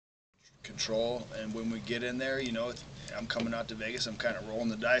control. And when we get in there, you know, I'm coming out to Vegas. I'm kind of rolling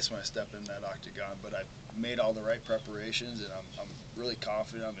the dice when I step in that octagon, but I've made all the right preparations, and I'm really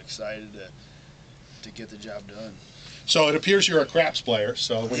confident. I'm excited to get the job done. So it appears you're a craps player.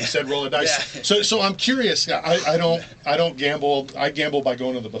 So when you said roll the dice, Yeah. so I'm curious. I don't gamble. I gamble by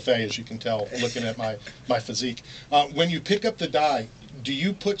going to the buffet, as you can tell, looking at my physique. When you pick up the die, do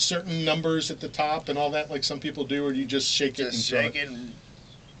you put certain numbers at the top and all that, like some people do, or do you just shake it and shake it and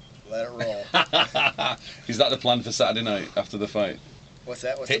let it roll. Is that the plan for Saturday night after the fight? What's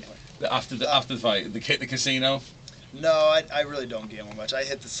that? What's the plan? After the fight, hit the casino. No, I really don't gamble much. I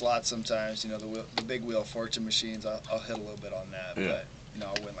hit the slots sometimes. You know, the big wheel fortune machines. I'll hit a little bit on that, but you know,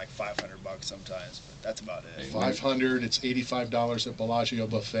 I'll win like $500 sometimes. But that's about it. 500. It's $85 at Bellagio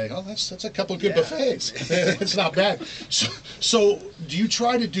buffet. Oh, that's a couple of good buffets. It's not bad. So do you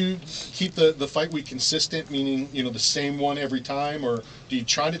try to keep the fight week consistent, meaning, you know, the same one every time, or do you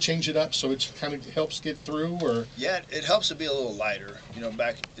try to change it up so it kind of helps get through? Or yeah, it helps to be a little lighter. You know,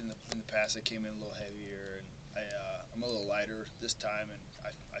 back in the past, I came in a little heavier, and I'm a little lighter this time, and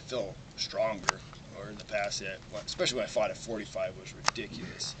I feel stronger. Or in the past, especially when I fought at 45, was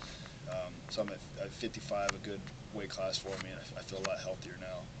ridiculous. So I'm at 55, a good weight class for me, and I feel a lot healthier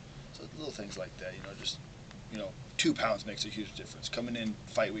now. So little things like that, you know, just 2 pounds makes a huge difference. Coming in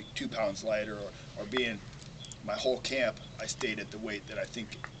fight week 2 pounds lighter, or being my whole camp, I stayed at the weight that I think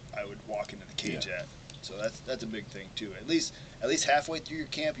I would walk into the cage at. So that's a big thing too. At least halfway through your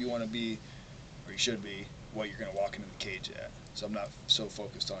camp, you want to be, or you should be, what you're going to walk into the cage at. So I'm not so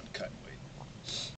focused on cutting weight.